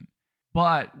dimension.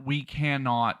 But we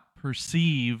cannot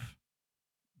perceive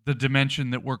the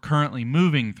dimension that we're currently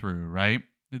moving through, right?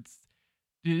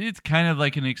 It's kind of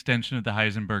like an extension of the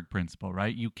Heisenberg principle,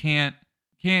 right? You can't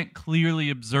clearly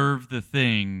observe the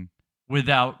thing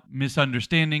without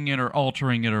misunderstanding it or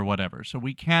altering it or whatever. So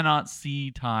we cannot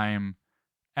see time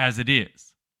as it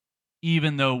is,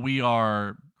 even though we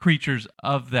are creatures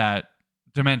of that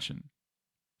dimension.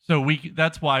 So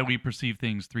that's why we perceive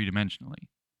things three-dimensionally.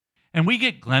 And we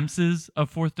get glimpses of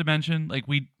fourth dimension.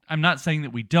 I'm not saying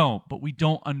that we don't, but we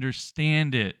don't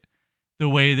understand it the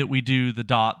way that we do the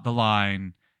dot, the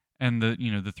line, and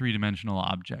the three-dimensional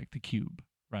object, the cube,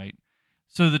 right?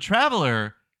 So the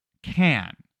Traveler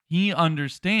can. He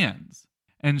understands.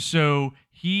 And so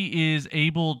he is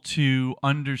able to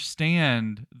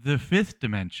understand the fifth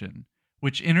dimension,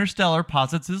 which Interstellar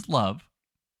posits as love.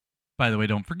 By the way,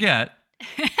 don't forget.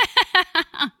 Which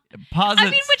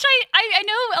I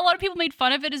know a lot of people made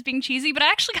fun of it as being cheesy, but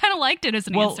I actually kind of liked it as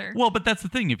an answer. Well, but that's the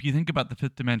thing. If you think about the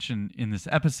fifth dimension in this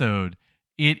episode,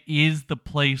 it is the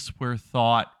place where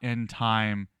thought and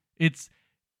time,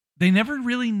 they never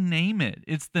really name it.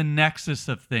 It's the nexus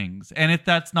of things. And if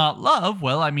that's not love,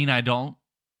 well,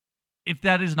 if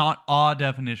that is not a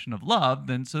definition of love,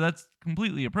 then so that's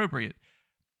completely appropriate.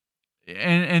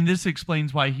 And this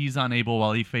explains why he's unable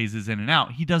while he phases in and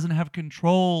out. He doesn't have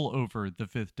control over the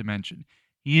fifth dimension.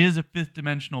 He is a fifth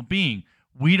dimensional being.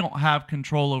 We don't have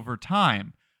control over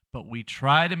time, but we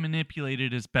try to manipulate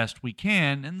it as best we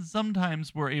can, and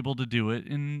sometimes we're able to do it.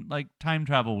 In time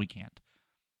travel, we can't.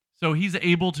 So he's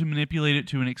able to manipulate it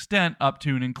to an extent up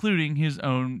to and including his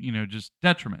own, just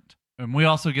detriment. And we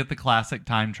also get the classic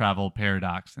time travel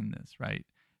paradox in this, right?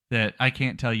 That I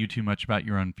can't tell you too much about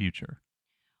your own future.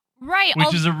 Right.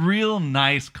 Which is a real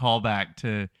nice callback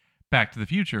to Back to the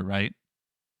Future, right?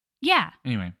 Yeah.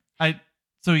 Anyway,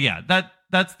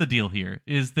 that's the deal here,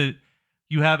 is that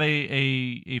you have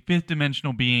a fifth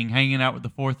dimensional being hanging out with the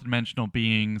fourth dimensional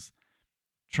beings,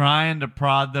 trying to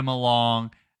prod them along,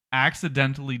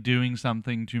 accidentally doing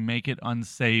something to make it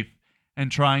unsafe,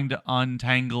 and trying to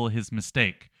untangle his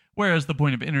mistake. Whereas the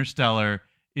point of Interstellar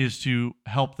is to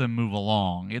help them move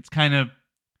along. It's kind of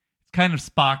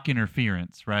Spock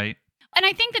interference, right? And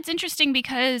I think that's interesting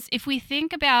because if we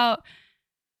think about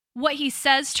what he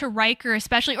says to Riker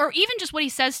especially, or even just what he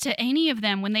says to any of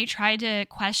them when they try to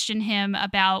question him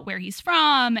about where he's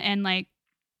from. And like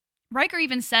Riker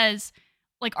even says,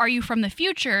 like, are you from the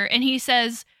future? And he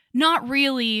says, not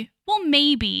really. Well,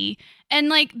 maybe. And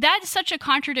like that's such a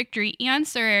contradictory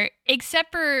answer,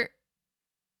 except for,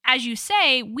 as you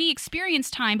say, we experience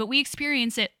time, but we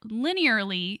experience it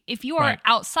linearly. If you are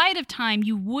outside of time,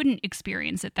 you wouldn't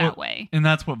experience it that way. And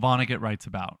that's what Vonnegut writes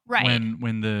about. Right.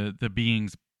 When the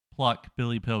beings pluck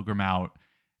Billy Pilgrim out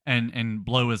and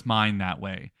blow his mind that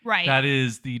way. Right. That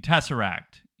is the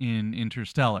Tesseract in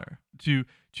Interstellar. To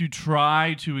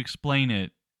try to explain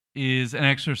it is an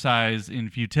exercise in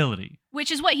futility. Which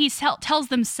is what he tells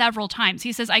them several times.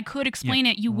 He says, I could explain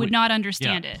it, you would not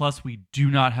understand it. Plus, we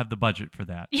do not have the budget for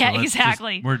that. Yeah, so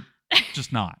exactly. We're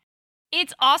just not.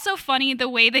 It's also funny the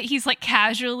way that he's like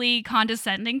casually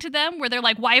condescending to them, where they're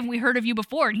like, why haven't we heard of you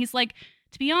before? And he's like,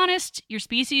 to be honest, your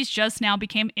species just now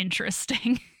became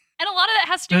interesting. And a lot of that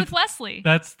has to do with Wesley.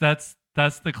 That's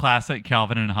the classic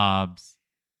Calvin and Hobbes,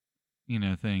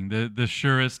 thing.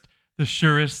 The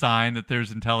surest sign that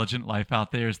there's intelligent life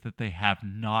out there is that they have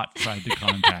not tried to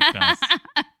contact us.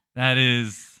 That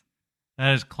is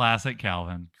classic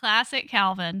Calvin. Classic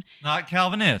Calvin. Not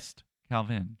Calvinist.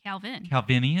 Calvin.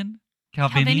 Calvinian?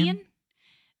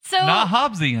 So not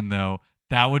Hobbesian, though.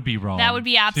 That would be wrong. That would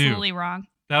be absolutely wrong.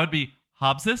 That would be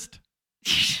Hobbesist.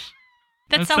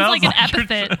 That sounds like an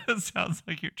epithet. It sounds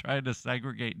like you're trying to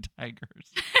segregate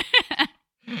tigers.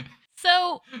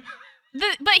 So...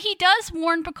 But he does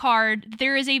warn Picard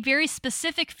there is a very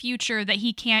specific future that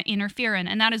he can't interfere in,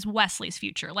 and that is Wesley's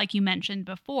future, like you mentioned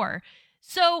before.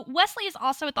 So Wesley is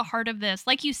also at the heart of this.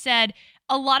 Like you said,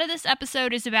 a lot of this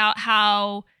episode is about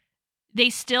how they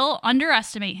still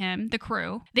underestimate him, the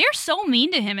crew. They're so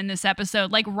mean to him in this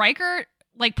episode. Like Riker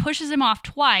pushes him off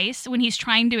twice when he's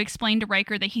trying to explain to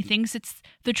Riker that he thinks it's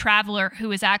the Traveler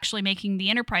who is actually making the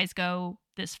Enterprise go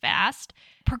this fast.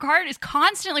 Picard is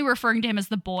constantly referring to him as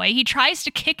the boy. He tries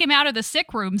to kick him out of the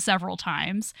sick room several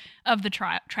times of the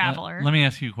Traveler. Let me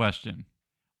ask you a question.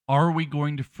 Are we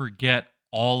going to forget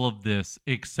all of this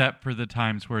except for the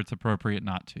times where it's appropriate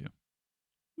not to?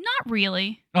 Not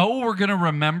really. Oh, we're going to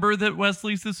remember that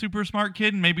Wesley's the super smart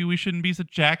kid and maybe we shouldn't be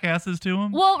such jackasses to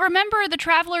him? Well, remember the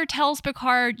Traveler tells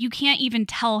Picard you can't even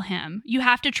tell him. You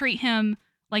have to treat him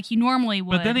like you normally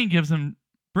would. But then he gives him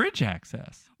bridge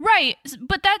access. Right.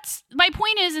 But that's my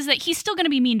point is that he's still going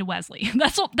to be mean to Wesley.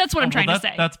 That's what I'm trying to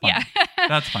say. That's fine. Yeah.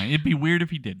 That's fine. It'd be weird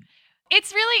if he didn't.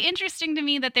 It's really interesting to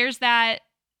me that there's that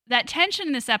tension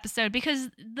in this episode because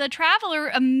the Traveler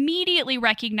immediately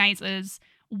recognizes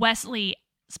Wesley's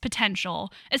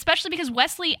potential, especially because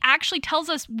Wesley actually tells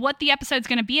us what the episode's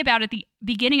going to be about at the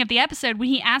beginning of the episode when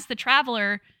he asks the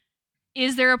Traveler,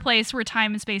 is there a place where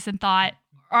time and space and thought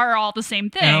are all the same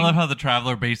thing? And I love how the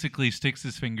Traveler basically sticks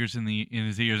his fingers in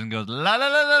his ears and goes, la la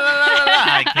la la la la la,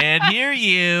 I can't hear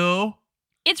you.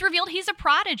 It's revealed he's a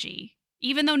prodigy,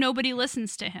 even though nobody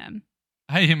listens to him.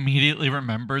 I immediately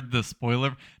remembered the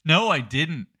spoiler. No, I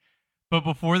didn't. But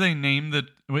before they named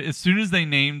as soon as they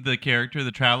named the character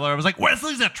the Traveler, I was like,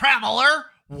 Wesley's a Traveler?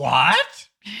 What?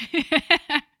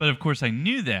 But of course I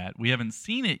knew that. We haven't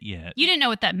seen it yet. You didn't know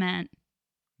what that meant.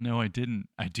 No, I didn't.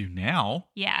 I do now.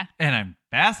 Yeah. And I'm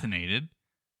fascinated.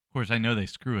 Of course, I know they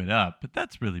screw it up, but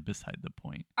that's really beside the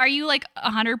point. Are you like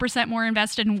 100% more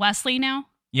invested in Wesley now?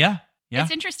 Yeah. Yeah.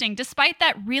 It's interesting. Despite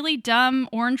that really dumb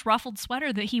orange ruffled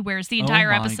sweater that he wears the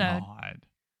entire episode. God.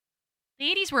 The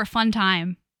 80s were a fun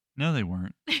time. No, they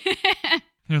weren't.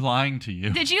 They're lying to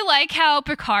you. Did you like how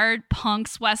Picard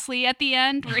punks Wesley at the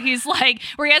end where he has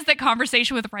that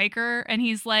conversation with Riker and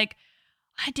he's like,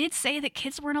 I did say that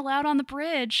kids weren't allowed on the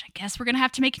bridge. I guess we're going to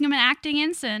have to make him an acting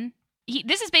ensign.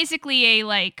 This is basically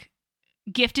a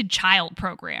gifted child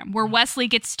program where Wesley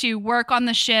gets to work on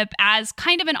the ship as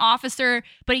kind of an officer,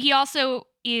 but he also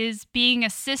is being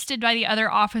assisted by the other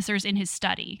officers in his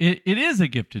study. It is a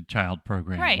gifted child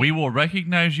program. Right. We will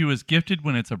recognize you as gifted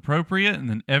when it's appropriate, and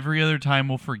then every other time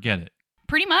we'll forget it.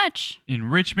 Pretty much.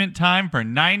 Enrichment time for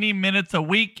 90 minutes a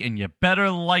week, and you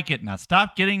better like it. Now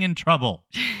stop getting in trouble.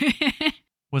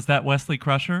 Was that Wesley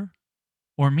Crusher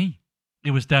or me?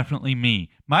 It was definitely me.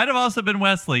 Might have also been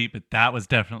Wesley, but that was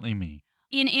definitely me.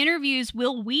 In interviews,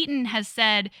 Will Wheaton has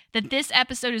said that this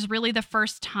episode is really the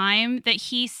first time that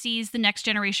he sees the Next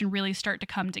Generation really start to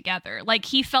come together. Like,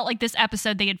 he felt like this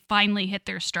episode, they had finally hit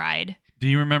their stride. Do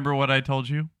you remember what I told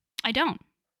you? I don't.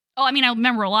 Oh, I mean, I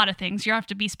remember a lot of things. You have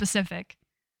to be specific.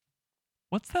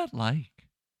 What's that like?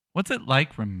 What's it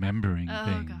like remembering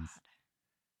things? Oh, God.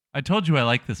 I told you I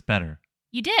like this better.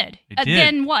 You did? I did.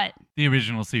 Then what? The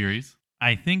original series.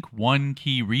 I think one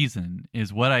key reason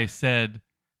is what I said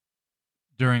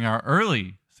during our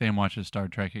early Sam Watches Star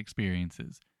Trek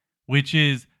experiences, which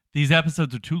is these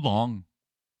episodes are too long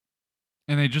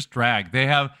and they just drag.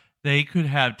 They could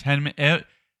have 10 minutes.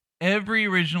 Every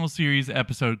original series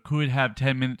episode could have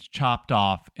 10 minutes chopped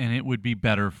off and it would be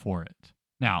better for it.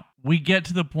 Now, we get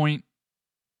to the point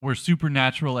where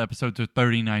Supernatural episodes are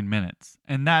 39 minutes,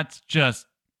 and that's just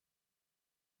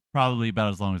probably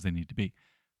about as long as they need to be.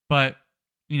 But,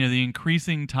 the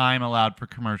increasing time allowed for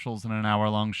commercials in an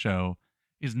hour-long show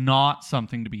is not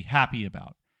something to be happy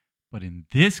about. But in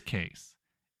this case,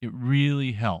 it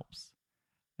really helps.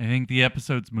 I think the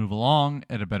episodes move along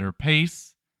at a better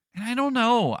pace. And I don't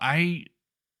know.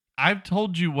 I've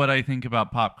told you what I think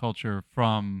about pop culture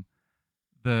from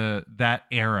that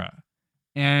era.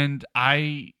 And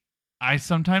I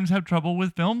sometimes have trouble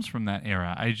with films from that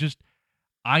era.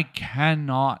 I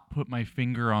cannot put my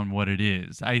finger on what it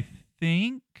is. I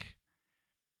think,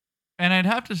 and I'd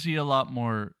have to see a lot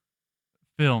more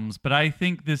films, but I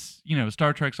think this,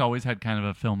 Star Trek's always had kind of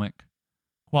a filmic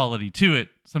quality to it,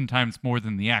 sometimes more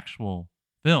than the actual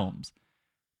films.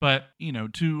 But,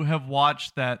 to have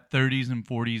watched that 30s and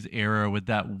 40s era with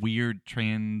that weird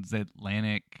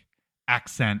transatlantic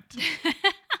accent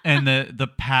and the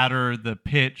patter, the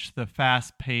pitch, the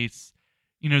fast pace,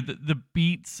 the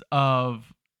beats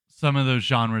of some of those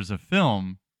genres of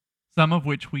film, some of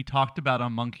which we talked about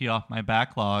on Monkey Off My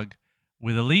Backlog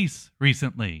with Elise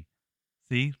recently.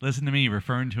 See, listen to me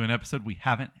referring to an episode we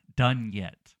haven't done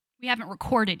yet. We haven't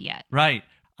recorded yet. Right.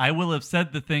 I will have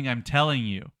said the thing I'm telling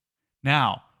you.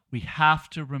 Now, we have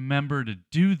to remember to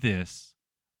do this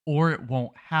or it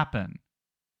won't happen.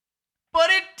 But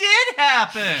it did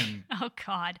happen! Oh,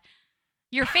 God.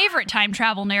 Your favorite time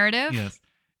travel narrative. Yes,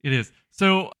 it is.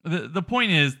 So the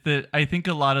point is that I think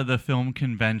a lot of the film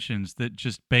conventions that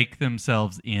just bake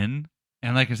themselves in,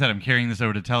 and like I said, I'm carrying this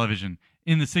over to television,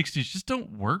 in the 60s just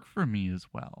don't work for me as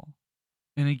well.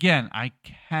 And again, I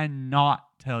cannot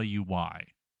tell you why.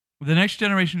 The Next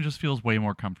Generation just feels way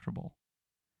more comfortable.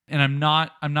 And I'm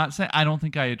not saying, I don't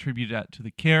think I attribute that to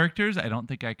the characters. I don't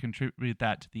think I contribute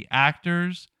that to the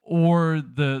actors or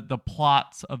the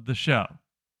plots of the show.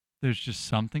 There's just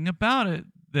something about it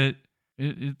that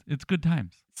it's good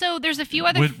times. So there's a few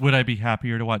other... Would I be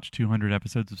happier to watch 200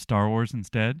 episodes of Star Wars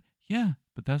instead? Yeah,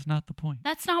 but that's not the point.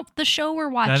 That's not the show we're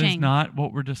watching. That is not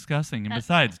what we're discussing. And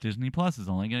besides, Disney Plus is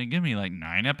only going to give me like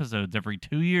 9 episodes every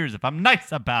 2 years if I'm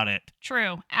nice about it.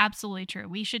 True. Absolutely true.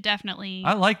 We should definitely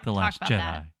I like The Last Jedi.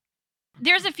 That.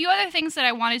 There's a few other things that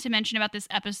I wanted to mention about this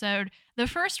episode. The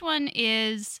first one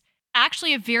is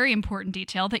actually a very important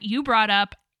detail that you brought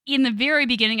up in the very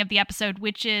beginning of the episode,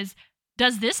 which is,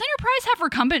 does this Enterprise have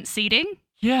recumbent seating?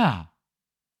 Yeah.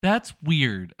 That's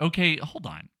weird. Okay, hold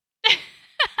on.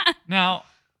 Now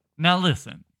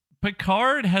listen.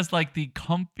 Picard has like the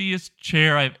comfiest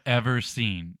chair I've ever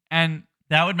seen. And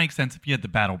that would make sense if you had the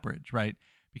battle bridge, right?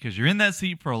 Because you're in that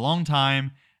seat for a long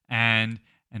time and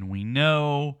we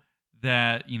know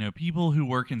that, people who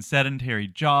work in sedentary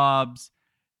jobs,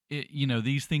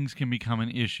 these things can become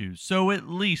an issue. So at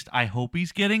least I hope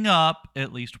he's getting up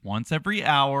at least once every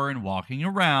hour and walking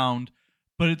around.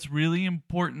 But it's really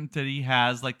important that he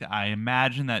has I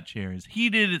imagine that chair is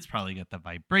heated. It's probably got the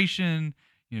vibration,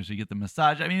 so you get the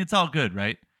massage. I mean, it's all good,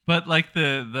 right? But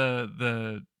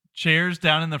the chairs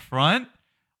down in the front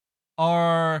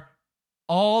are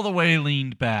all the way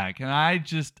leaned back. And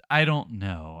I don't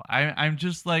know. I'm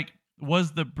just like,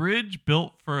 was the bridge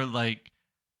built for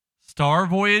star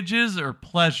voyages or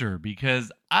pleasure?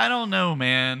 Because I don't know,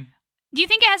 man. Do you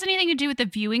think it has anything to do with the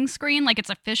viewing screen? Like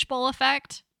it's a fishbowl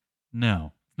effect?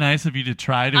 No. It's nice of you to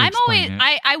try to explain it.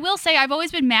 I will say I've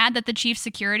always been mad that the chief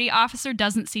security officer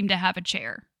doesn't seem to have a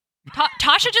chair.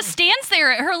 Tasha just stands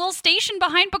there at her little station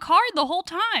behind Picard the whole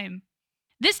time.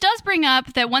 This does bring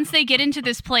up that once they get into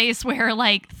this place where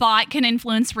thought can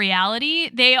influence reality,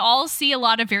 they all see a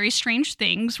lot of very strange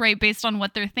things, right, based on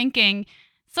what they're thinking.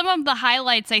 Some of the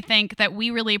highlights, I think, that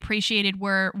we really appreciated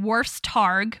were Worf's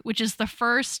Targ, which is the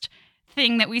first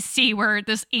thing that we see where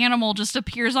this animal just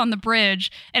appears on the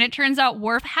bridge. And it turns out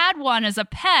Worf had one as a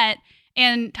pet,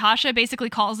 and Tasha basically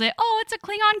calls it, oh, it's a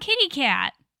Klingon kitty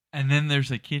cat. And then there's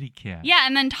a kitty cat. Yeah,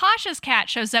 and then Tasha's cat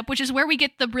shows up, which is where we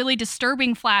get the really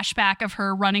disturbing flashback of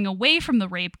her running away from the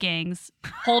rape gangs,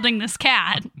 holding this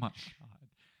cat. Oh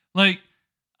my God.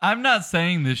 I'm not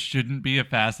saying this shouldn't be a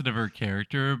facet of her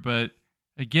character, but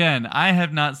again, I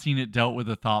have not seen it dealt with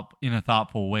in a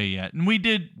thoughtful way yet. And we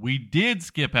did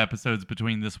skip episodes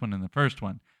between this one and the first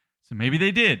one. So maybe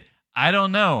they did. I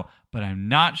don't know, but I'm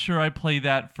not sure I play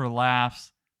that for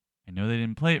laughs. I know they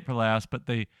didn't play it for laughs, but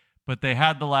they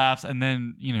had the laughs and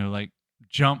then,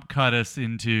 jump cut us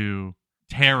into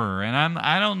terror, and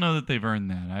I don't know that they've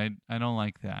earned that. I don't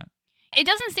like that. It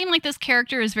doesn't seem like this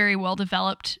character is very well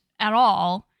developed at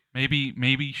all.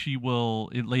 Maybe she will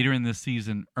later in this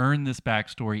season earn this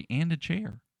backstory and a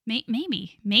chair.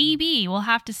 Maybe we'll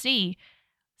have to see.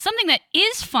 Something that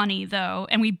is funny, though,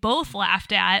 and we both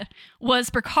laughed at, was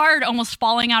Picard almost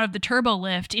falling out of the turbo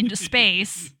lift into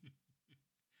space.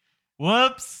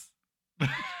 Whoops. I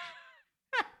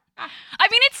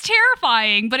mean, it's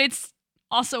terrifying, but it's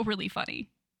also really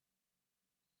funny.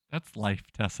 That's life,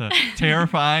 Tessa.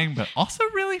 Terrifying, but also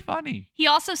really funny. He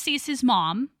also sees his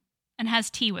mom and has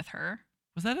tea with her.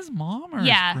 Was that his mom or his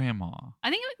grandma?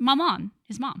 I think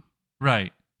his mom.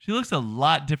 Right. She looks a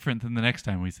lot different than the next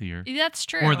time we see her. That's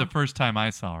true. Or the first time I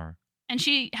saw her. And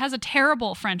she has a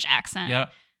terrible French accent. Yeah.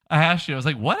 I asked you, I was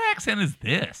like, what accent is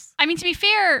this? I mean, to be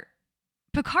fair,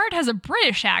 Picard has a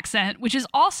British accent, which is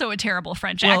also a terrible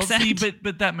French accent. See,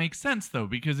 but that makes sense, though,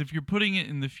 because if you're putting it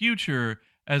in the future,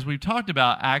 as we've talked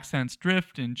about, accents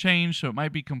drift and change, so it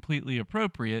might be completely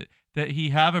appropriate that he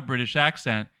have a British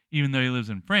accent, even though he lives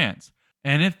in France.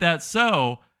 And if that's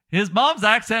so, his mom's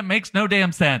accent makes no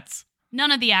damn sense.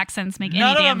 None of the accents make any damn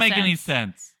sense. None of them make any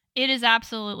sense. It is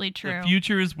absolutely true. The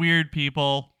future is weird,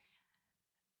 people.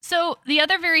 So the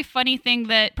other very funny thing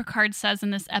that Picard says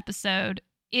in this episode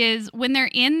is when they're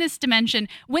in this dimension,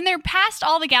 when they're past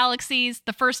all the galaxies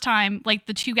the first time, like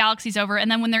the 2 galaxies over, and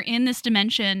then when they're in this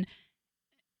dimension,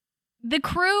 the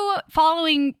crew,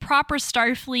 following proper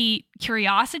Starfleet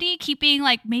curiosity, keep being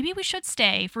like, maybe we should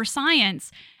stay for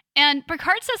science. And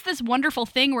Picard says this wonderful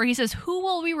thing where he says, who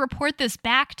will we report this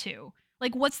back to?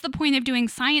 Like, what's the point of doing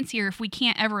science here if we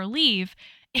can't ever leave?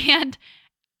 And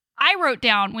I wrote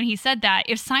down when he said that,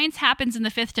 if science happens in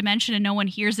the 5th dimension and no one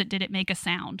hears it, did it make a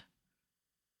sound?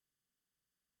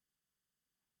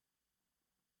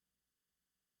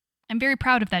 I'm very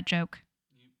proud of that joke.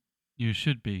 You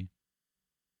should be.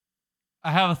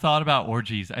 I have a thought about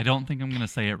orgies. I don't think I'm going to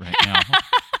say it right now.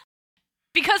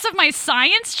 Because of my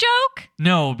science joke?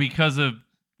 No, because of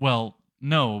what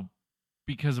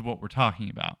we're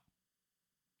talking about.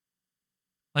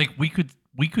 Like, we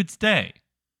could stay.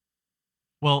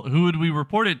 Well, who would we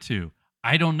report it to?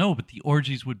 I don't know, but the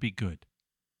orgies would be good.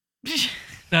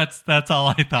 That's all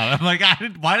I thought. I'm like,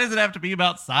 why does it have to be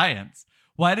about science?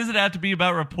 Why does it have to be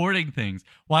about reporting things?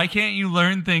 Why can't you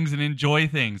learn things and enjoy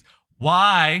things?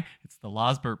 Why? It's the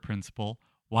Losbert principle.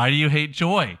 Why do you hate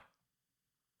joy?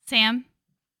 Sam?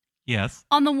 Yes?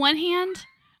 On the one hand,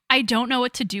 I don't know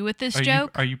what to do with this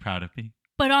joke. Are you proud of me?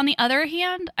 But on the other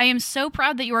hand, I am so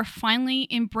proud that you are finally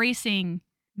embracing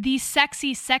the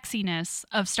sexy sexiness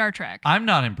of Star Trek. I'm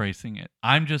not embracing it.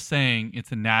 I'm just saying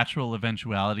it's a natural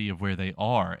eventuality of where they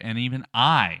are. And even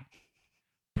I,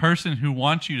 person who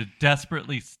wants you to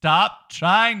desperately stop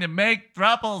trying to make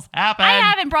thruples happen. I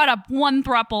haven't brought up one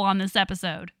thruple on this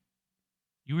episode.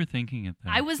 You were thinking it,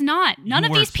 though. I was not. None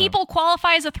of these people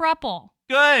qualify as a thruple.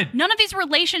 Good. None of these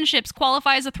relationships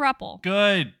qualify as a thruple.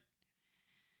 Good.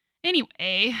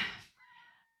 Anyway,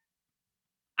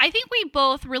 I think we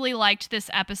both really liked this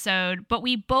episode, but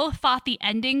we both thought the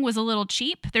ending was a little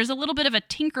cheap. There's a little bit of a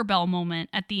Tinkerbell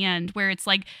moment at the end where it's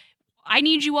like, I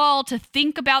need you all to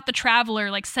think about the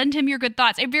traveler, like send him your good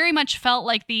thoughts. It very much felt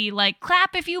like the like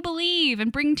clap if you believe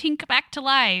and bring Tink back to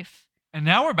life. And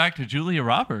now we're back to Julia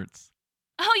Roberts.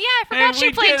 Oh yeah, I forgot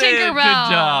she played Tinkerbell.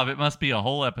 Good job. It must be a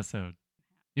whole episode.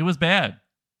 It was bad.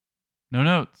 No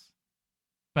notes.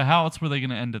 But how else were they going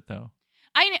to end it, though?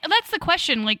 That's the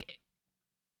question. Like,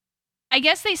 I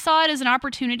guess they saw it as an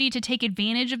opportunity to take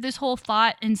advantage of this whole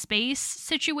thought in space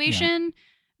situation,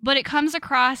 but it comes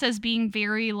across as being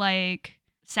very, like,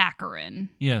 saccharine.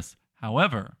 Yes.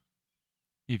 However,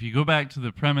 if you go back to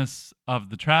the premise of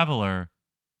the Traveler,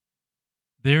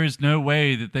 there is no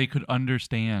way that they could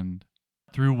understand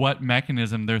through what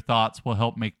mechanism their thoughts will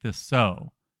help make this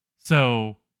so.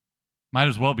 So, might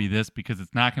as well be this because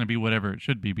it's not going to be whatever it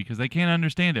should be because they can't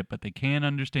understand it, but they can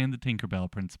understand the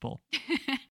Tinkerbell principle.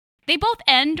 They both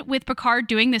end with Picard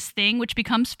doing this thing, which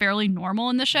becomes fairly normal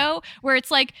in the show, where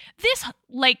it's like this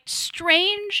like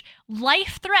strange,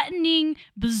 life-threatening,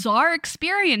 bizarre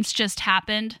experience just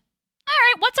happened. All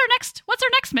right, what's our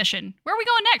next mission? Where are we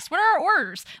going next? What are our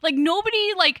orders? Like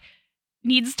nobody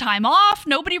needs time off.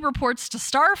 Nobody reports to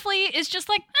Starfleet. It's just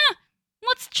like,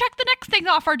 let's check the next thing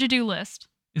off our to-do list.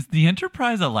 Is the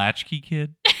Enterprise a latchkey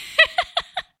kid?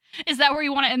 Is that where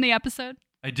you want to end the episode?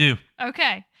 I do.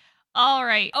 Okay. All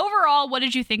right. Overall, what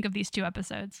did you think of these 2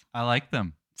 episodes? I like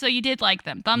them. So you did like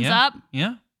them. Thumbs up?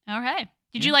 Yeah. Okay.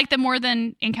 Did you like them more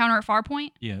than Encounter at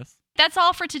Farpoint? Yes. That's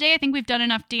all for today. I think we've done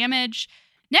enough damage.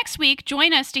 Next week,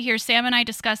 join us to hear Sam and I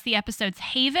discuss the episodes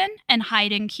Haven and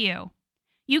Hide and Q.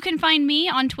 You can find me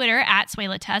on Twitter at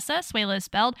Swelatessa. Swela is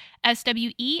spelled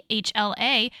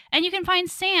Swehla. And you can find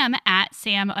Sam at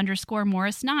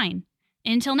Sam_Morris9.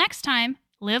 Until next time,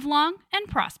 live long and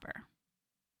prosper.